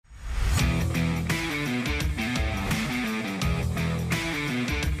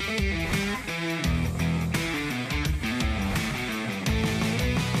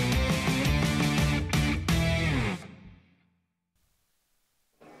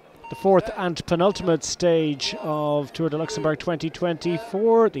The fourth and penultimate stage of Tour de Luxembourg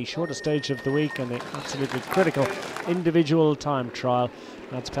 2024, the shortest stage of the week and the absolutely critical individual time trial.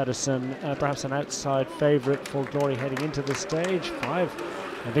 Mads Pedersen, perhaps an outside favourite for glory heading into the stage. 5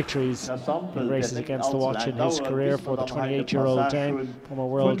 victories in races against the watch in his career for the 28-year-old Dane, former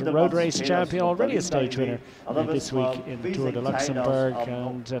world road race champion, already a stage winner this week in the Tour de Luxembourg,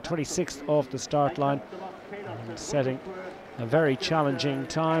 and 26th off the start line, and setting a very challenging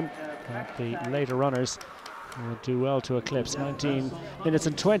time that the later runners will do well to eclipse. 19 minutes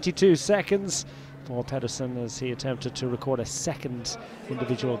and 22 seconds for Pedersen as he attempted to record a second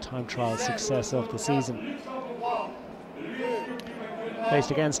individual time trial success of the season. Faced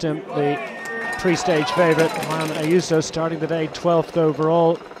against him, the pre-stage favourite Juan Ayuso, starting the day 12th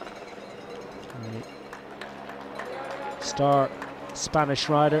overall. The star Spanish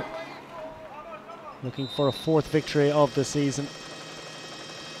rider looking for a 4th victory of the season.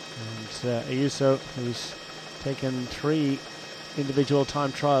 And Ayuso, who's taken 3 individual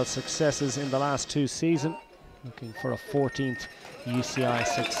time trial successes in the last 2 seasons, looking for a 14th UCI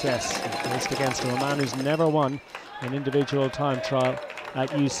success. Faced against him, a man who's never won an individual time trial at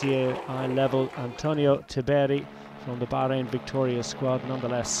UCI level, Antonio Tiberi from the Bahrain Victorious squad,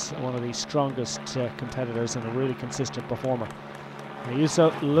 nonetheless one of the strongest competitors and a really consistent performer.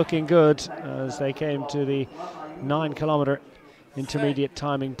 Ayuso looking good as they came to the 9-kilometre intermediate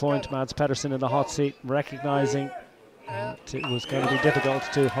timing point. Mads Pedersen in the hot seat, recognising that it was going to be difficult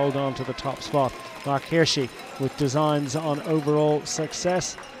to hold on to the top spot. Marc Hirschi with designs on overall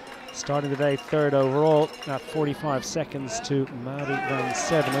success, starting the day 3rd overall at 45 seconds to Mauri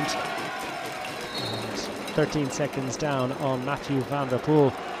Vansevenant, and 13 seconds down on Mathieu van der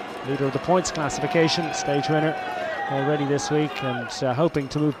Poel, leader of the points classification, stage winner already this week, and hoping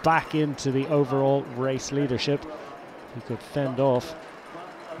to move back into the overall race leadership. He could fend off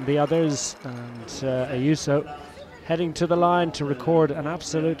the others, and Ayuso heading to the line to record an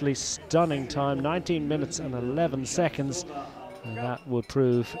absolutely stunning time, 19 minutes and 11 seconds, and that would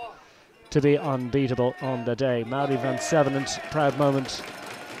prove to be unbeatable on the day. Mauri Vansevenant, proud moment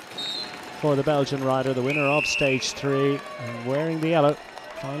for the Belgian rider, the winner of stage 3, and wearing the yellow,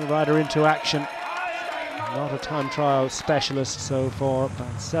 final rider into action. Not a time trial specialist, so for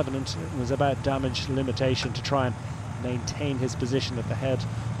Vansevenant it was about damage limitation to try and maintain his position at the head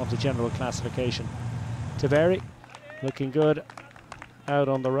of the general classification. Tiberi looking good out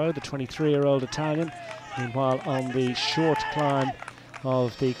on the road, the 23-year-old Italian. Meanwhile, on the short climb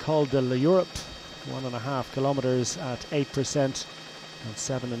of the Col de l'Europe, 1.5 kilometres at 8%, and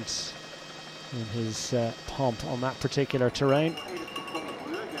Sevenant in his pomp on that particular terrain.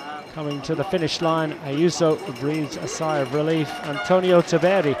 Coming to the finish line, Ayuso breathes a sigh of relief. Antonio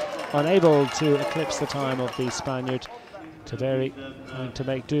Tiberi unable to eclipse the time of the Spaniard. Tiberi going to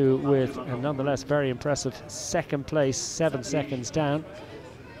make do with a nonetheless very impressive 2nd place, 7 seconds down.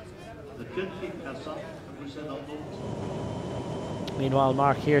 Meanwhile,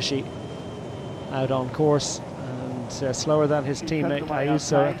 Marc Hirschi out on course and slower than his teammate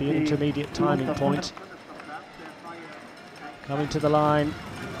Ayuso at the intermediate timing point. Coming to the line,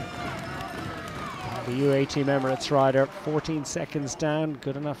 the UAE Team Emirates rider, 14 seconds down,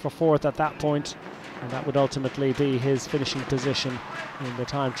 good enough for 4th at that point, and that would ultimately be his finishing position in the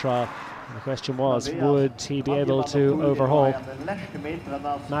time trial. And the question was, would he be able to overhaul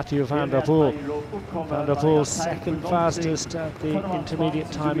Mathieu van der Poel? Van der Poel 2nd fastest at the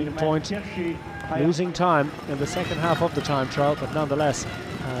intermediate timing point, losing time in the 2nd half of the time trial, but nonetheless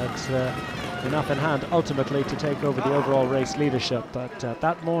had enough in hand ultimately to take over the overall race leadership. But at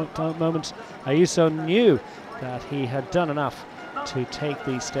that moment, Ayuso knew that he had done enough to take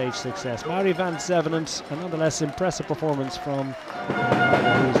the stage success. Mauri Vansevenant, a nonetheless impressive performance from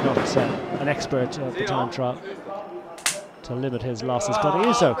who's not an expert at the time trial, to limit his losses. But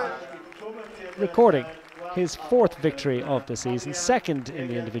Ayuso recording his 4th victory of the season, 2nd in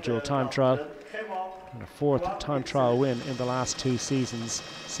the individual time trial, and a 4th time trial win in the last 2 seasons.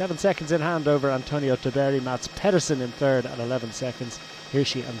 7 seconds in hand over Antonio Tiberi. Mads Pedersen in 3rd at 11 seconds.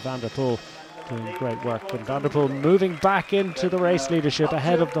 Hirschi and van der Poel doing great work. And van der Poel moving back into the race leadership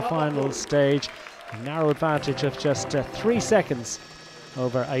ahead of the final stage. A narrow advantage of just 3 seconds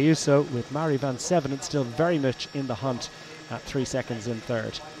over Ayuso, with Mauri Vansevenant still very much in the hunt at 3 seconds in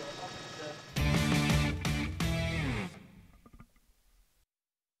 3rd.